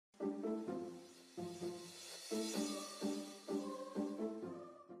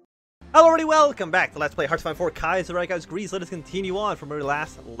Hello everybody, welcome back to Let's Play HOI4 Kaiserreich. Guys, Greece, let us continue on from where we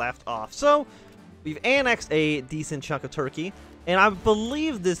last left off. So, we've annexed a decent chunk of Turkey, and I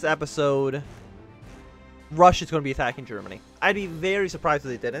believe this episode, Russia's going to be attacking Germany. I'd be very surprised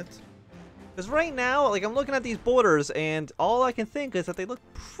if they didn't. Because right now, like, I'm looking at these borders, and all I can think is that they look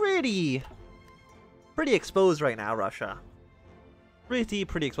pretty exposed right now, Russia. Pretty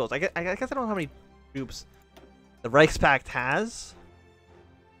exposed. I guess I don't know how many troops the Reichspakt has.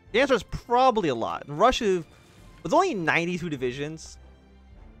 The answer is probably a lot. And Russia, with only 92 divisions,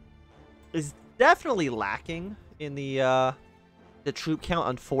 is definitely lacking in the troop count,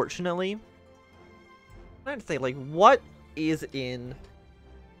 unfortunately. I'm trying to say, like, what is in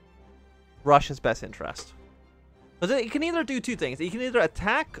Russia's best interest? Because it can either do two things. It can either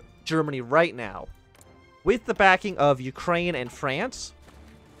attack Germany right now with the backing of Ukraine and France,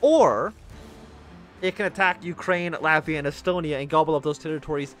 or it can attack Ukraine, Latvia, and Estonia and gobble up those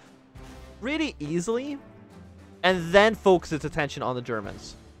territories really easily, and then focus its attention on the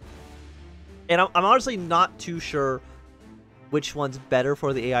Germans. And I'm honestly not too sure which one's better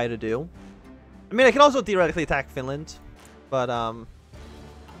for the AI to do. I mean, I can also theoretically attack Finland, but I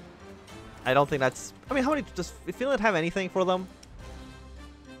don't think that's... I mean, how many... Does Finland have anything for them?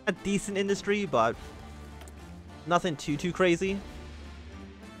 A decent industry, but nothing too crazy.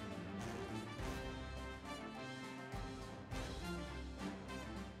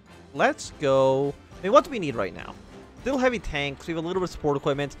 Let's go. I mean, what do we need right now? Still heavy tanks. We have a little bit of support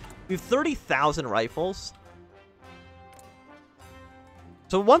equipment. We have 30,000 rifles.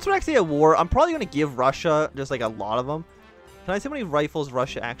 So once we're actually at war, I'm probably going to give Russia just like a lot of them. Can I see how many rifles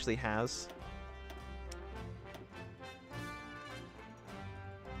Russia actually has?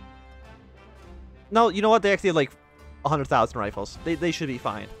 No, you know what? They actually have like 100,000 rifles. They should be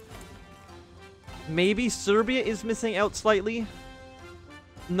fine. Maybe Serbia is missing out slightly.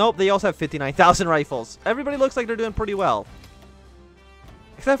 Nope, they also have 59,000 rifles. Everybody looks like they're doing pretty well.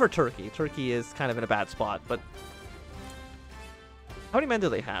 Except for Turkey. Turkey is kind of in a bad spot, but... How many men do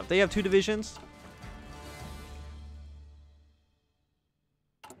they have? They have 2 divisions?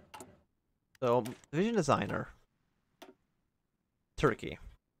 So, division designer. Turkey.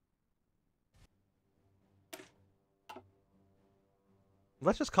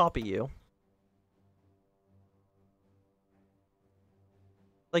 Let's just copy you.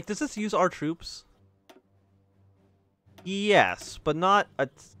 Like, does this use our troops? Yes, but not...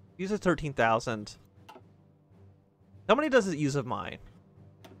 uses 13,000. How many does it use of mine?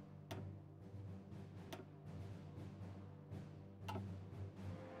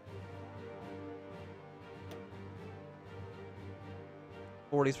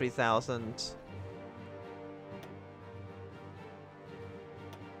 $43,000.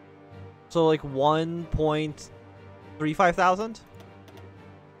 So, like, 1.35 thousand?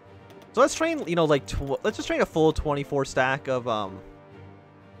 So let's train, you know, like, let's just train a full 24 stack of,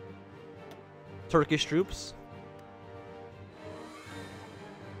 Turkish troops.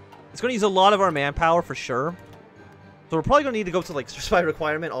 It's going to use a lot of our manpower for sure. So we're probably going to need to go to, like, by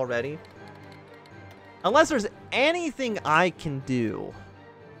requirement already. Unless there's anything I can do.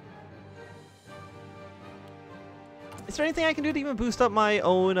 Is there anything I can do to even boost up my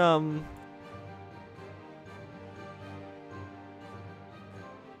own,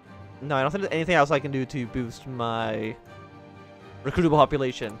 No, I don't think there's anything else I can do to boost my recruitable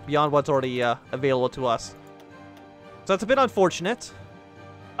population beyond what's already available to us. So that's a bit unfortunate.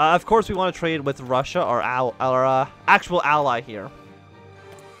 Of course, we want to trade with Russia, our actual ally here.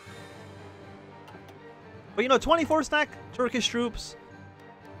 But, you know, 24 stack Turkish troops.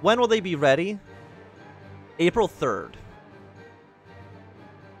 When will they be ready? April 3rd.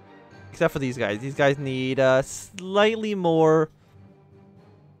 Except for these guys. These guys need slightly more...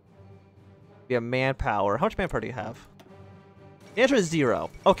 We have manpower. How much manpower do you have? The answer is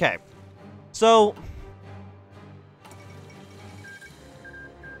 0. Okay. So...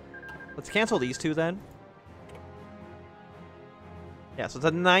 let's cancel these two then. Yeah, so it's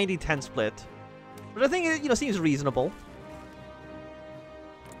a 90-10 split. But I think it, you know, seems reasonable.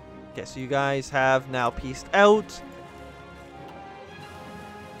 Okay, so you guys have now pieced out.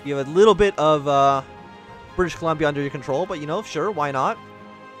 You have a little bit of British Columbia under your control, but, you know, sure, why not?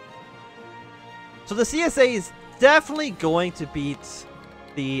 So the CSA is definitely going to beat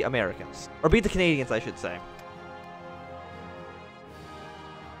the Americans. Or beat the Canadians, I should say.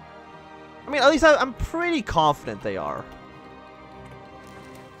 I mean, at least I'm pretty confident they are.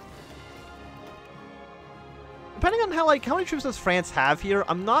 Depending on how many troops does France have here,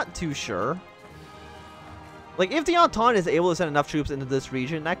 I'm not too sure. Like, if the Entente is able to send enough troops into this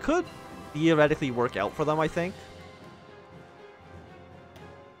region, that could theoretically work out for them, I think.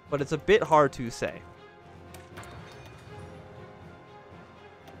 but it's a bit hard to say.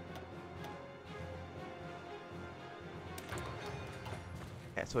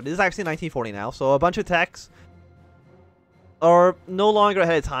 Okay, so it is actually 1940 now, so a bunch of techs are no longer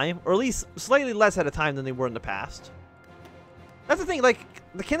ahead of time, or at least slightly less ahead of time than they were in the past. That's the thing, like,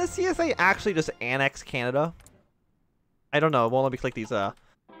 can the CSA actually just annex Canada? I don't know, it won't let me click these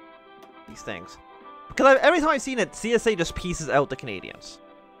things. Because every time I've seen it, CSA just pieces out the Canadians.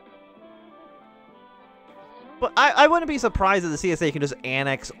 But I wouldn't be surprised if the CSA can just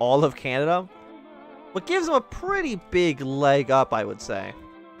annex all of Canada. What gives them a pretty big leg up, I would say.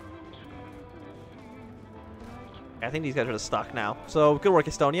 I think these guys are just stuck now. So, good work,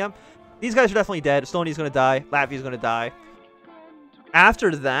 Estonia. These guys are definitely dead. Estonia's going to die. Latvia's going to die.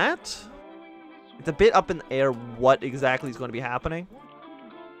 After that, it's a bit up in the air what exactly is going to be happening.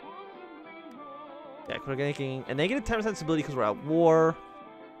 Yeah, we're getting a negative 10% stability because we're at war.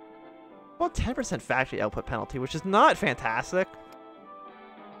 About 10% factory output penalty, which is not fantastic.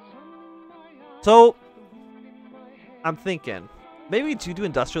 So, I'm thinking, maybe we do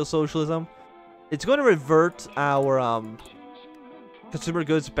industrial socialism. It's going to revert our consumer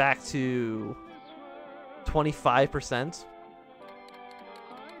goods back to 25%.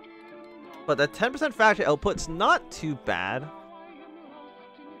 But that 10% factory output's not too bad.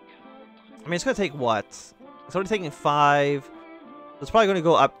 I mean, it's going to take what? It's already taking 5. It's probably going to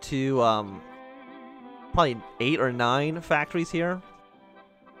go up to probably 8 or 9 factories here.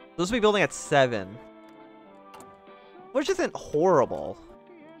 So this will be building at 7. Which isn't horrible.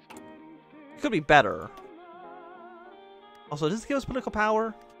 It could be better. Also, does this give us political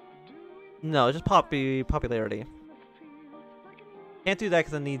power? No, just popularity. Can't do that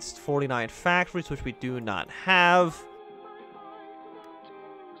because it needs 49 factories, which we do not have.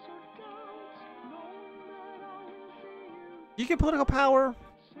 You get political power?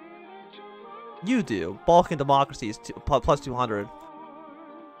 You do. Balkan democracy is plus 200.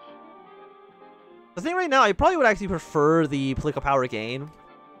 The thing right now, I probably would actually prefer the political power gain,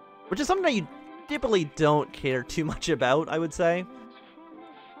 which is something that you typically don't care too much about, I would say.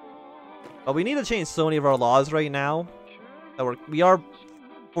 But we need to change so many of our laws right now that we are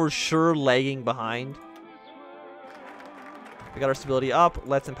for sure lagging behind. We got our stability up.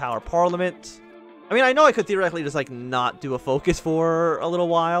 Let's empower Parliament. I mean, I know I could theoretically just, like, not do a focus for a little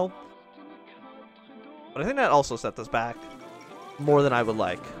while. But I think that also sets us back more than I would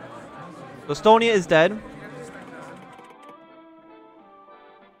like. So Estonia is dead.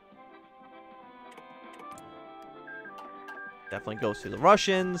 Definitely goes to the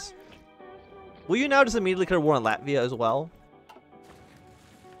Russians. Will you now just immediately declare war on Latvia as well?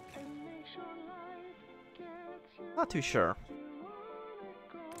 Not too sure.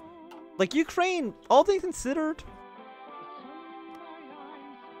 Like, Ukraine, all things considered,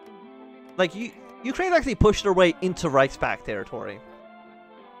 like, Ukraine actually pushed their way into Reichspakt territory,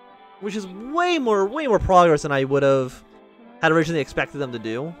 which is way more progress than I would have had originally expected them to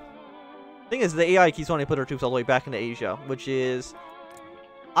do. The thing is, the AI keeps wanting to put their troops all the way back into Asia, which is,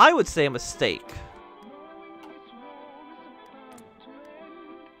 I would say, a mistake.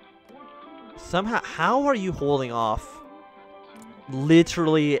 Somehow, how are you holding off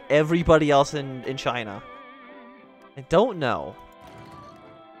literally everybody else in China? I don't know.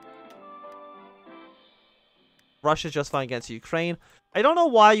 Russia's just fine against Ukraine. I don't know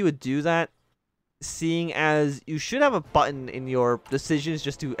why you would do that, seeing as you should have a button in your decisions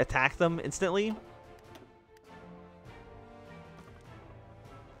just to attack them instantly.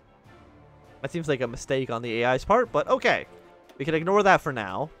 That seems like a mistake on the AI's part, but okay. We can ignore that for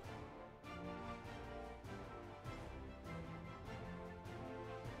now.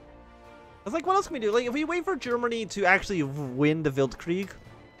 I was like, what else can we do? Like, if we wait for Germany to actually win the Weltkrieg,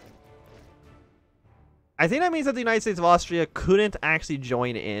 I think that means that the United States of Austria couldn't actually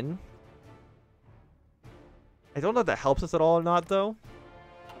join in. I don't know if that helps us at all or not, though.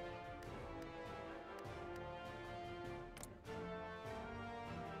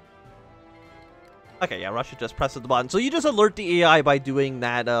 Okay, yeah, Russia just presses the button. So you just alert the AI by doing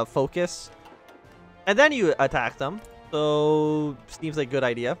that focus. And then you attack them. So, seems like a good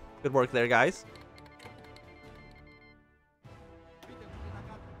idea. Good work there, guys.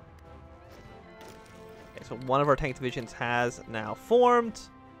 Okay, so one of our tank divisions has now formed.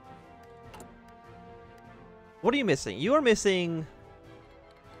 What are you missing? You are missing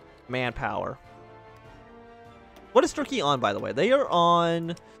manpower. What is Turkey on, by the way? They are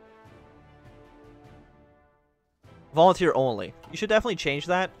on volunteer only. You should definitely change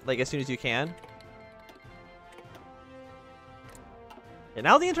that, like, as soon as you can. And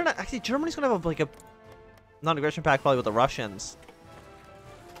now the internet... Actually, Germany's going to have, like, a non-aggression pact probably with the Russians.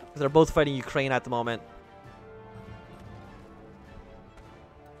 They're both fighting Ukraine at the moment.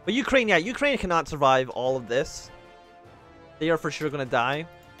 But Ukraine, yeah, Ukraine cannot survive all of this. They are for sure going to die.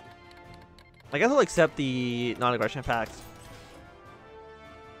 I guess I'll accept the non-aggression pact.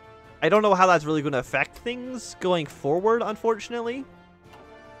 I don't know how that's really going to affect things going forward, unfortunately.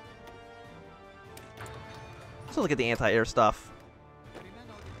 Let's look at the anti-air stuff.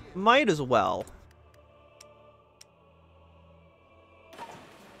 Might as well.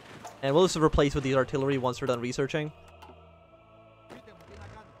 And we'll just replace with the artillery once we're done researching.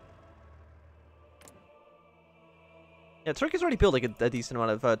 Yeah, Turkey's already built like a decent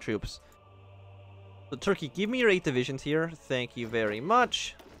amount of troops. So Turkey, give me your 8 divisions here. Thank you very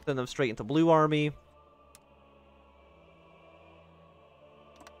much. Send them straight into Blue Army.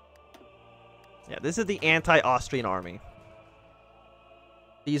 Yeah, this is the anti-Austrian army.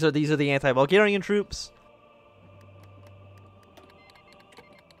 These are the anti-Bulgarian troops.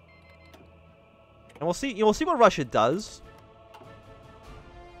 And we'll see what Russia does.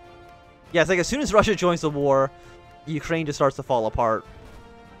 Yeah, it's like as soon as Russia joins the war, Ukraine just starts to fall apart.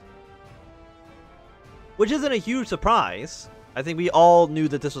 Which isn't a huge surprise. I think we all knew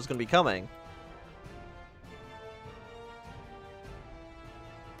that this was going to be coming.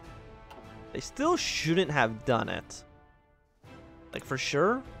 They still shouldn't have done it. Like, for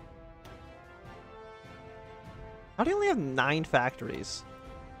sure? How do you only have 9 factories?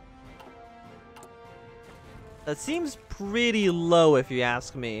 That seems pretty low if you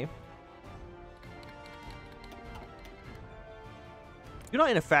ask me. You're not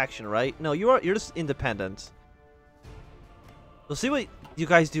in a faction, right? No, you're just independent. We'll see what you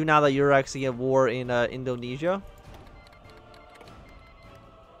guys do now that you're actually at war in Indonesia.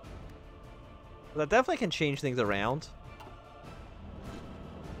 That definitely can change things around.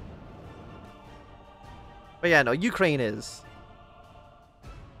 But yeah, no, Ukraine is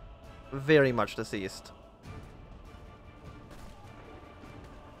very much deceased.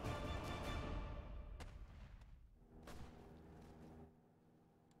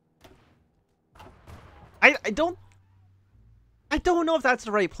 I don't know if that's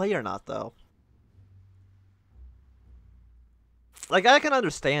the right play or not, though. Like, I can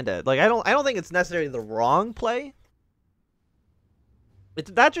understand it. Like, I don't think it's necessarily the wrong play.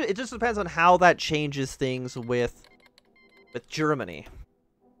 It just depends on how that changes things with Germany.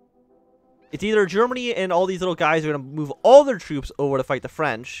 It's either Germany and all these little guys are going to move all their troops over to fight the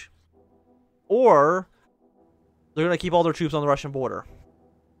French, or they're going to keep all their troops on the Russian border.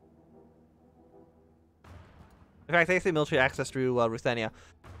 In fact, they say military access through Ruthenia.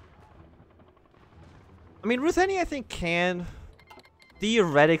 I mean, Ruthenia, I think, can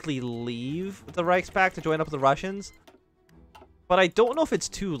theoretically leave the Reichspakt to join up with the Russians. But I don't know if it's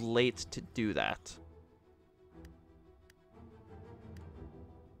too late to do that.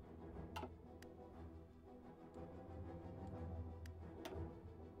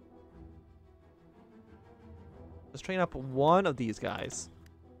 Let's train up one of these guys.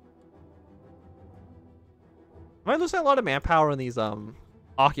 Am I losing a lot of manpower in these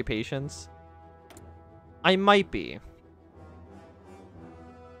occupations? I might be.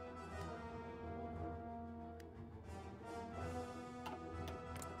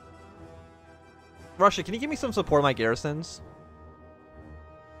 Russia, can you give me some support on my garrisons?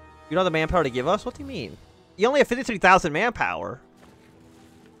 You don't have the manpower to give us? What do you mean? You only have 53,000 manpower.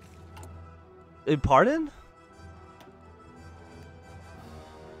 Pardon?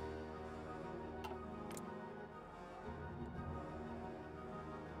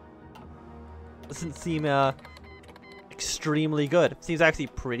 Doesn't seem extremely good. Seems actually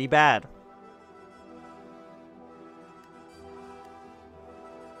pretty bad.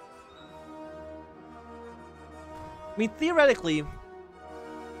 I mean, theoretically,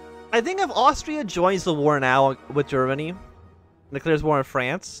 I think if Austria joins the war now with Germany and declares war in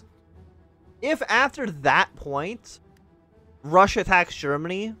France, if after that point Russia attacks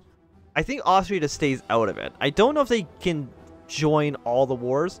Germany, I think Austria just stays out of it. I don't know if they can join all the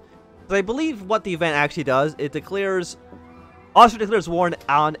wars. But I believe what the event actually does, it declares, Austria declares war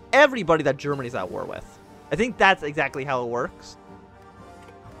on everybody that Germany's at war with. I think that's exactly how it works.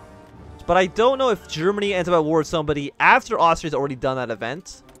 But I don't know if Germany ends up at war with somebody after Austria's already done that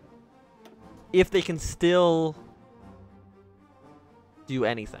event, if they can still do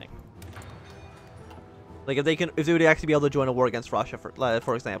anything. Like if they would actually be able to join a war against Russia,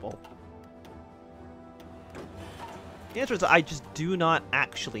 for example. The answer is I just do not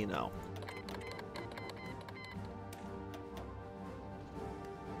actually know.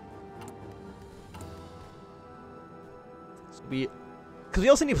 So because we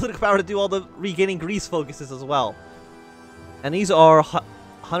also need political power to do all the regaining Greece focuses as well. And these are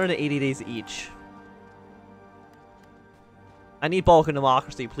 180 days each. I need Balkan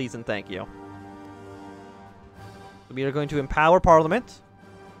democracy, please and thank you. We are going to empower Parliament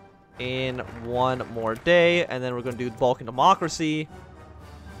in 1 more day, and then we're going to do Balkan democracy.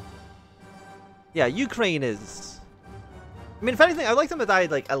 Yeah, Ukraine is... I mean, if anything, I'd like them to die,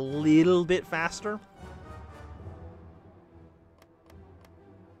 like, a little bit faster.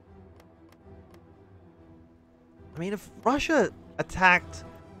 I mean, if Russia attacked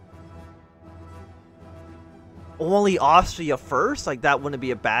only Austria first, like, that wouldn't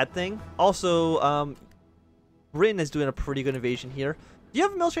be a bad thing. Also, Britain is doing a pretty good invasion here. Do you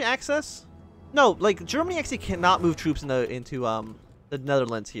have military access? No, like, Germany actually cannot move troops into the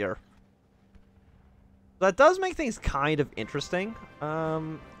Netherlands here. That does make things kind of interesting.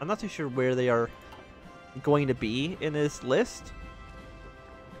 I'm not too sure where they are going to be in this list.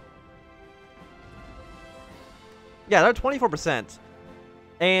 Yeah, they're 24%.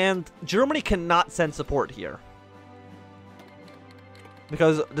 And Germany cannot send support here.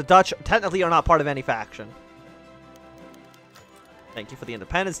 Because the Dutch technically are not part of any faction. Thank you for the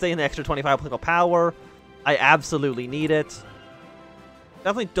Independence Day and the extra 25 political power. I absolutely need it.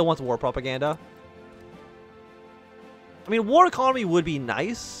 Definitely don't want the war propaganda. I mean, war economy would be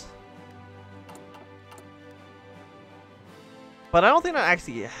nice. But I don't think that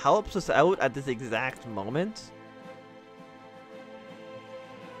actually helps us out at this exact moment.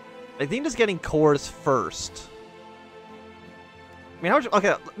 I think just getting cores first. I mean, how much...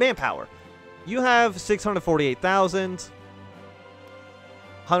 Okay, manpower. You have 648,000.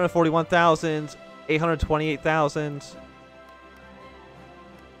 141,000. 828,000.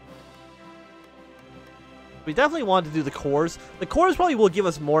 We definitely want to do the cores. The cores probably will give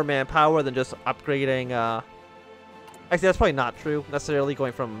us more manpower than just upgrading... Actually, that's probably not true, necessarily,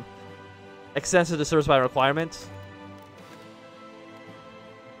 going from extensive to service by requirement.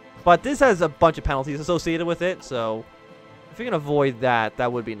 But this has a bunch of penalties associated with it, so if we can avoid that,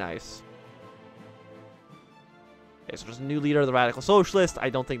 that would be nice. Okay, so there's a new leader of the Radical Socialist.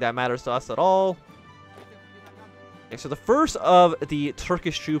 I don't think that matters to us at all. Okay, so the first of the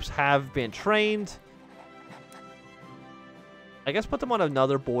Turkish troops have been trained. I guess put them on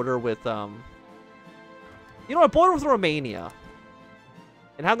another border with, you know, a border with Romania.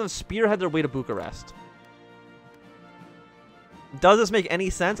 And have them spearhead their way to Bucharest. Does this make any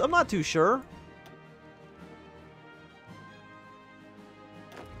sense? I'm not too sure.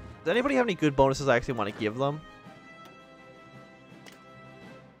 Does anybody have any good bonuses I actually want to give them?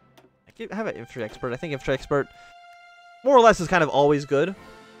 I have an infantry expert. I think infantry expert, more or less, is kind of always good.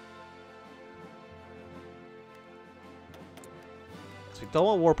 So we don't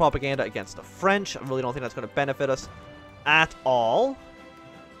want war propaganda against the French. I really don't think that's going to benefit us at all.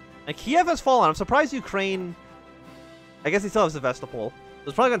 And Kiev has fallen. I'm surprised Ukraine... I guess he still has Sevastopol. So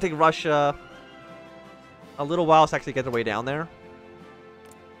it's probably going to take Russia a little while to actually get their way down there.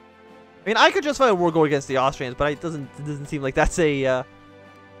 I mean, I could justify a war going against the Austrians, but it doesn't seem like that's a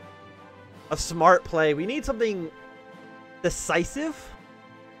smart play. We need something decisive.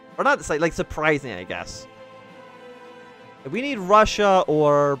 Or not decisive, like surprising, I guess. We need Russia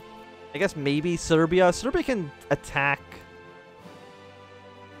or, I guess, maybe Serbia. Serbia can attack...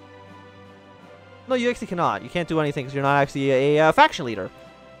 No, you actually cannot. You can't do anything because you're not actually a faction leader.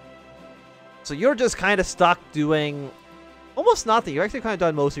 So you're just kind of stuck doing almost nothing. You're actually kind of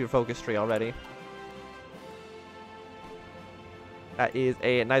done most of your focus tree already. That is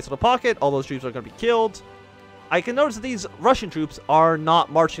a nice little pocket. All those troops are going to be killed. I can notice that these Russian troops are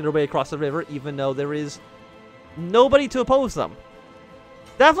not marching their way across the river, even though there is nobody to oppose them.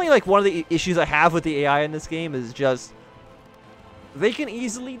 Definitely, like, one of the issues I have with the AI in this game is just... they can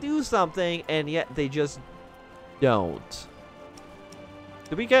easily do something, and yet they just don't.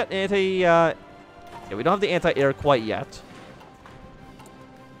 Did we get anti... yeah, we don't have the anti-air quite yet.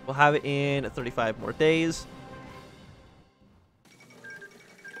 We'll have it in 35 more days.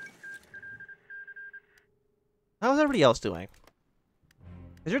 How's everybody else doing?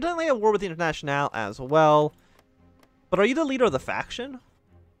 Because you're definitely at war with the Internationale as well. But are you the leader of the faction?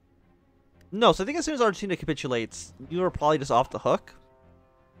 No, so I think as soon as Argentina capitulates, you are probably just off the hook.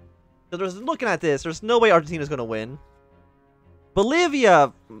 Because looking at this, there's no way Argentina's going to win.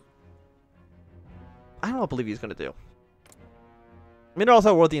 Bolivia... I don't know what Bolivia's going to do. I mean, they're also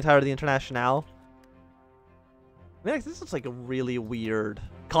at war with the entirety of the Internationale. I mean, this looks like a really weird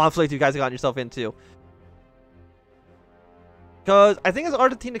conflict you guys have gotten yourself into. Because I think as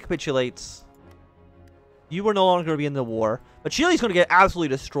Argentina capitulates, you are no longer going to be in the war. But Chile's going to get absolutely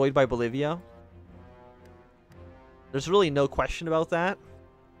destroyed by Bolivia. There's really no question about that.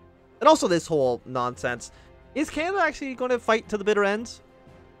 And also this whole nonsense. Is Canada actually going to fight to the bitter end?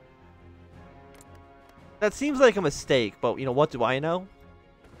 That seems like a mistake, but you know, what do I know?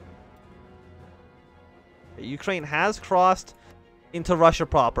 Ukraine has crossed into Russia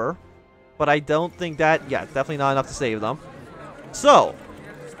proper, but I don't think that, yeah, definitely not enough to save them. So,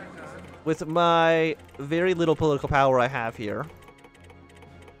 with my very little political power I have here,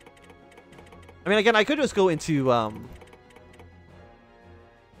 I mean, again, I could just go into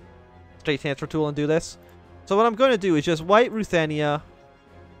state transfer tool and do this. So what I'm going to do is just White Ruthenia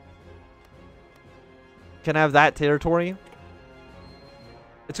can have that territory.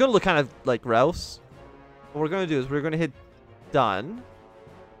 It's going to look kind of like gross. What we're going to do is we're going to hit done.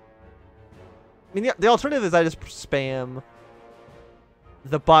 I mean, the alternative is I just spam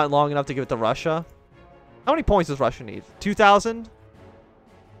the button long enough to give it to Russia. How many points does Russia need? 2,000?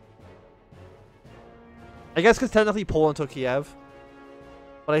 I guess because technically Poland took Kiev.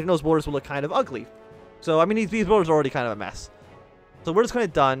 But I think those borders will look kind of ugly. So, I mean, these borders are already kind of a mess. So we're just going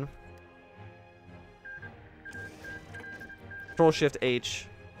to done. Control-Shift-H.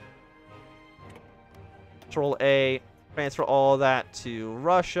 Control-A. Transfer all that to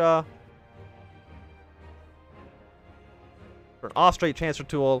Russia. Turn off straight transfer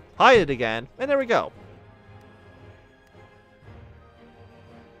tool. Hide it again. And there we go.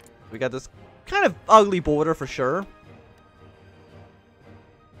 We got this kind of ugly border for sure.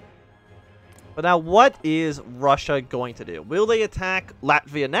 But now, what is Russia going to do? Will they attack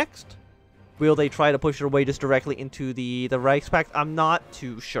Latvia next? Will they try to push their way just directly into the Reichspakt? I'm not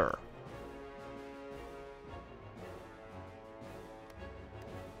too sure.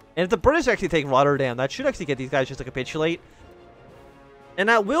 And if the British actually take Rotterdam, that should actually get these guys just to capitulate. And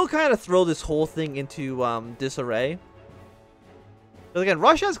that will kind of throw this whole thing into disarray. But again,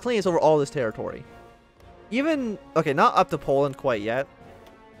 Russia has claims over all this territory. Even, okay, not up to Poland quite yet.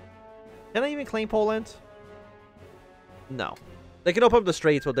 Can I even claim Poland? No. They can open up the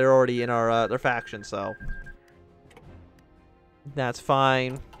straits, but they're already in our their faction, so that's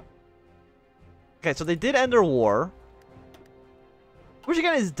fine. Okay, so they did end their war, which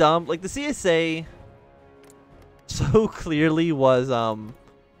again is dumb. Like the CSA so clearly was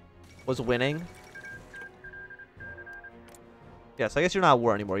winning. Yeah, so I guess you're not at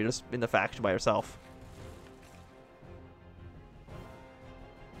war anymore. You're just in the faction by yourself.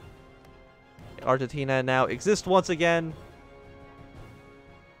 Argentina now exists once again.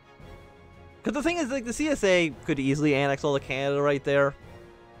 Because the thing is, like, the CSA could easily annex all of Canada right there.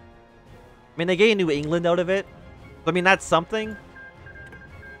 I mean, they gained New England out of it. I mean, that's something.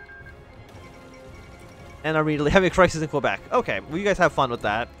 And are immediately having a crisis in Quebec. Okay, well, you guys have fun with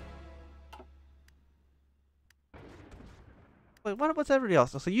that. Wait, what's everybody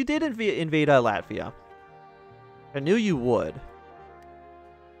else? So you did invade Latvia. I knew you would.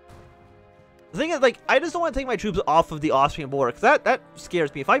 The thing is, like, I just don't want to take my troops off of the Austrian border, because that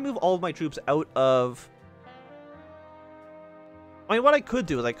scares me. If I move all of my troops out of... I mean, what I could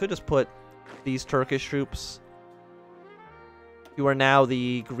do is I could just put these Turkish troops, who are now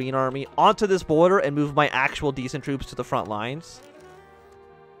the Green Army, onto this border and move my actual decent troops to the front lines.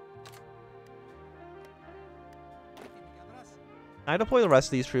 Can I deploy the rest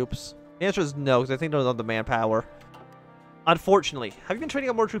of these troops? The answer is no, because I think they don't have the manpower. Unfortunately. Have you been training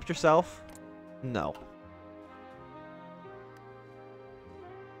up more troops yourself? No.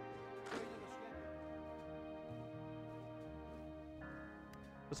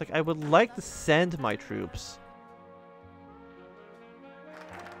 It's like, I would like to send my troops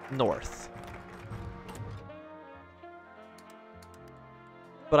north.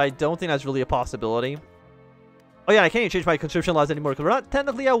 But I don't think that's really a possibility. Oh yeah, I can't even change my conscription laws anymore because we're not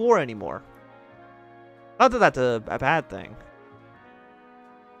technically at war anymore. Not that that's a bad thing.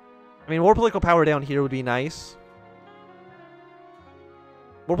 I mean, more political power down here would be nice.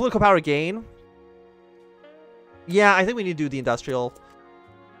 More political power gain. Yeah, I think we need to do the industrial.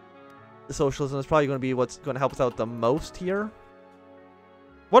 The socialism is probably going to be what's going to help us out the most here.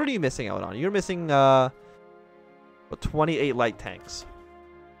 What are you missing out on? You're missing 28 light tanks.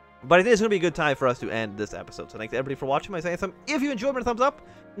 But I think it's going to be a good time for us to end this episode. So thanks everybody for watching. My saying some. If you enjoyed, give me a thumbs up.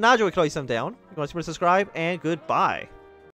 Not enjoy, you can always thumb down. You can always subscribe, and goodbye.